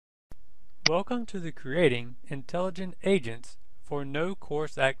Welcome to the Creating Intelligent Agents for No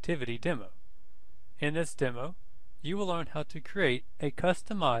Course Activity demo. In this demo, you will learn how to create a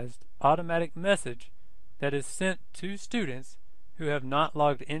customized automatic message that is sent to students who have not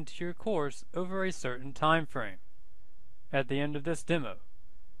logged into your course over a certain time frame. At the end of this demo,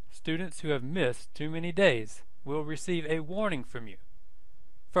 students who have missed too many days will receive a warning from you.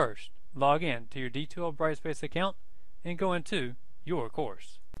 First, log in to your D2L Brightspace account and go into your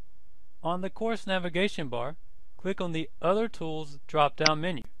course. On the course navigation bar, click on the Other Tools drop-down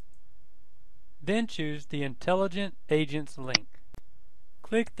menu. Then choose the Intelligent Agents link.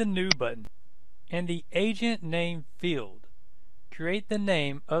 Click the New button. In the Agent Name field, create the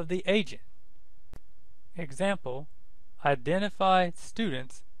name of the agent. Example, identify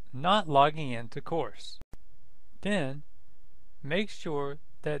students not logging into course. Then, make sure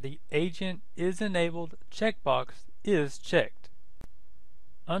that the Agent is enabled checkbox is checked.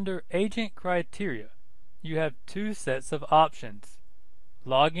 Under Agent Criteria, you have two sets of options: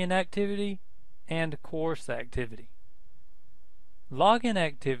 Login Activity and Course Activity. Login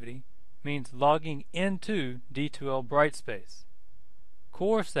Activity means logging into D2L Brightspace.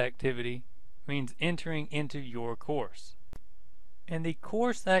 Course Activity means entering into your course. In the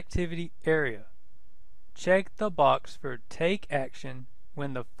Course Activity area, check the box for Take Action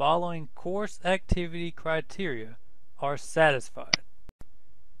when the following course activity criteria are satisfied.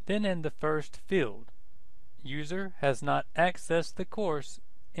 Then in the first field, user has not accessed the course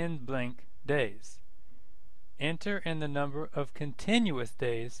in blank days. Enter in the number of continuous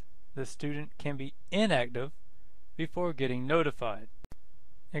days the student can be inactive before getting notified.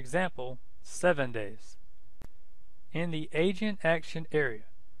 Example, 7 days. In the Agent Action area,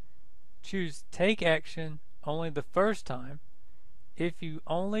 choose Take Action only the first time if you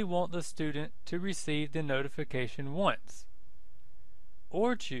only want the student to receive the notification once.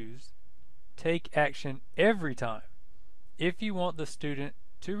 Or choose Take Action every time if you want the student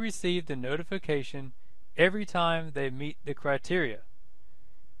to receive the notification every time they meet the criteria.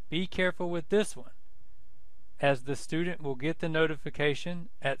 Be careful with this one, as the student will get the notification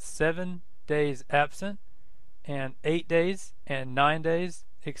at 7 days absent and 8 days and 9 days,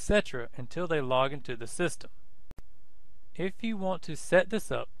 etc. until they log into the system. If you want to set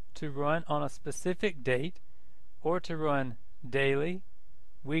this up to run on a specific date or to run daily,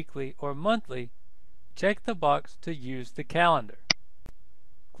 weekly, or monthly, check the box to use the calendar.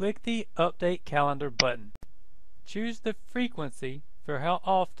 Click the Update Calendar button. Choose the frequency for how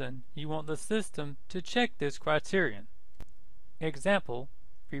often you want the system to check this criterion. Example,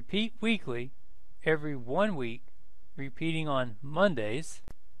 repeat weekly every 1 week, repeating on Mondays,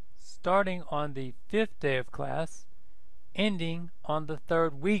 starting on the 5th day of class, ending on the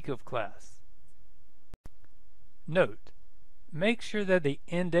 3rd week of class. Note, make sure that the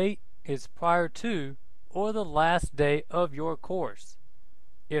end date is prior to or the last day of your course.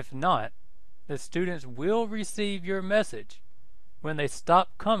 If not, the students will receive your message when they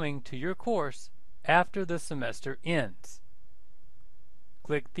stop coming to your course after the semester ends.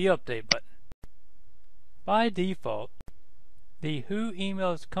 Click the Update button. By default, the Who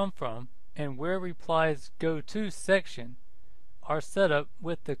emails come from and where replies go to section are set up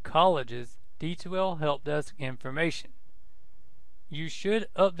with the college's D2L Help Desk information. You should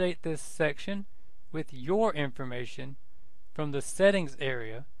update this section with your information from the Settings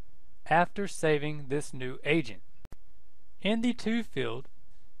area after saving this new agent. In the To field,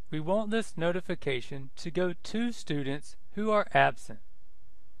 we want this notification to go to students who are absent.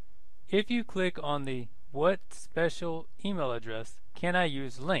 If you click on the What Special Email Address Can I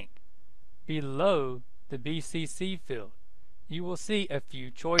Use link below the BCC field, you will see a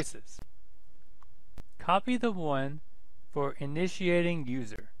few choices. Copy the one for Initiating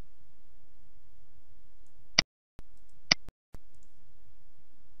User.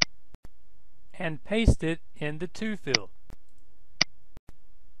 And paste it in the To field.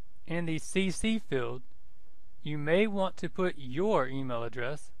 In the CC field, you may want to put your email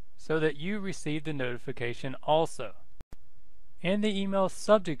address so that you receive the notification also. In the Email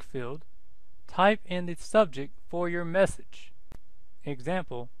Subject field, type in the subject for your message.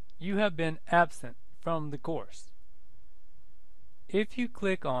 Example, you have been absent from the course. If you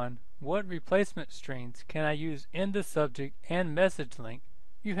click on What Replacement Strings Can I Use in the Subject and Message link,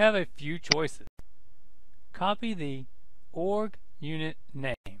 you have a few choices. Copy the org unit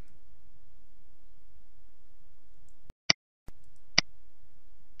name.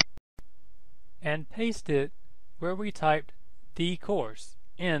 And paste it where we typed the course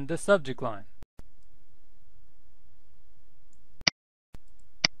in the subject line.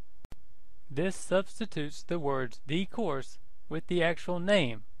 This substitutes the words the course with the actual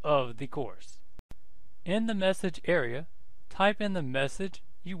name of the course. In the message area, type in the message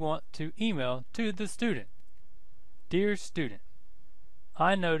you want to email to the student. Dear student,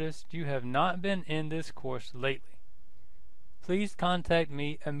 I noticed you have not been in this course lately. Please contact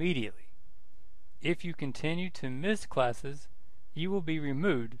me immediately. If you continue to miss classes, you will be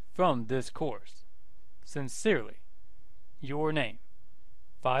removed from this course. Sincerely, your name,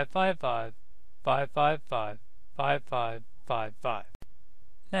 555-555-5555.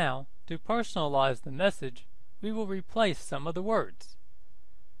 Now, to personalize the message, we will replace some of the words.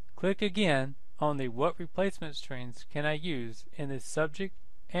 Click again on the What Replacement Strings Can I Use in the subject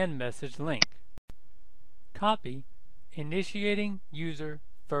and message link. Copy Initiating User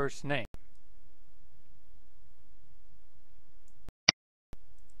First Name.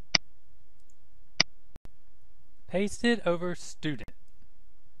 Paste it over Student.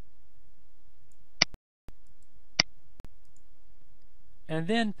 And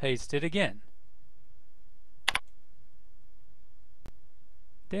then paste it again.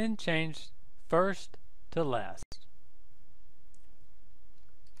 Then change first to last.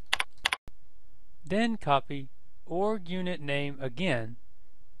 Then copy org unit name again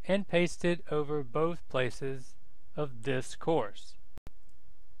and paste it over both places of this course.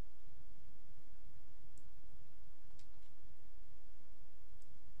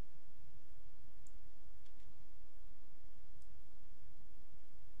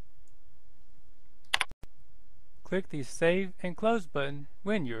 Click the Save and Close button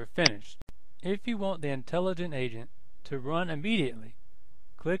when you're finished. If you want the intelligent agent to run immediately,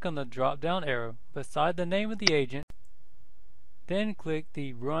 click on the drop-down arrow beside the name of the agent, then click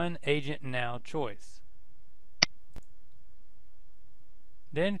the Run Agent Now choice.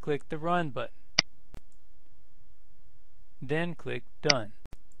 Then click the Run button. Then click Done.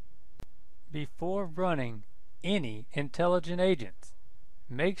 Before running any intelligent agents,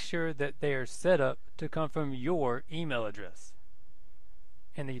 make sure that they are set up to come from your email address.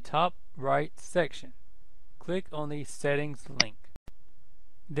 In the top right section, click on the Settings link.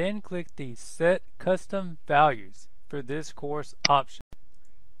 Then click the Set Custom Values for this course option.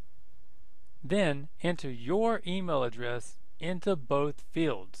 Then enter your email address into both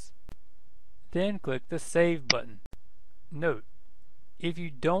fields. Then click the Save button. Note, if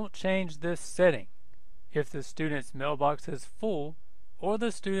you don't change this setting, if the student's mailbox is full or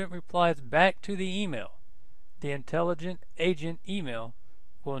the student replies back to the email, the intelligent agent email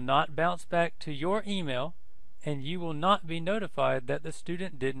will not bounce back to your email, and you will not be notified that the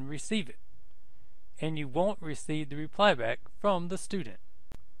student didn't receive it, and you won't receive the reply back from the student.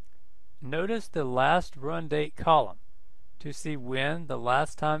 Notice the last run date column to see when the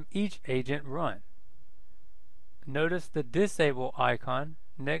last time each agent run. Notice the disable icon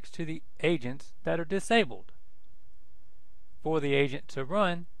next to the agents that are disabled. For the agent to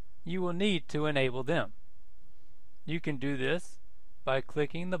run, you will need to enable them. You can do this by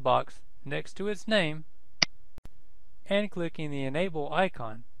clicking the box next to its name and clicking the Enable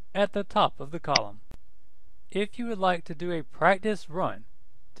icon at the top of the column. If you would like to do a practice run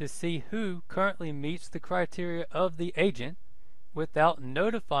to see who currently meets the criteria of the agent without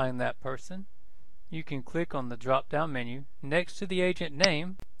notifying that person, you can click on the drop-down menu next to the agent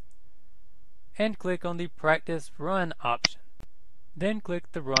name and click on the Practice Run option. Then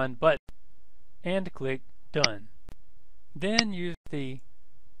click the Run button and click Done. Then use the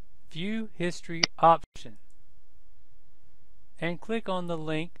View History option and click on the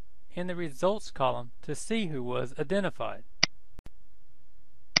link in the Results column to see who was identified.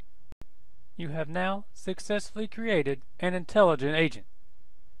 You have now successfully created an intelligent agent.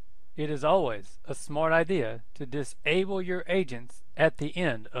 It is always a smart idea to disable your agents at the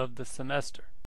end of the semester.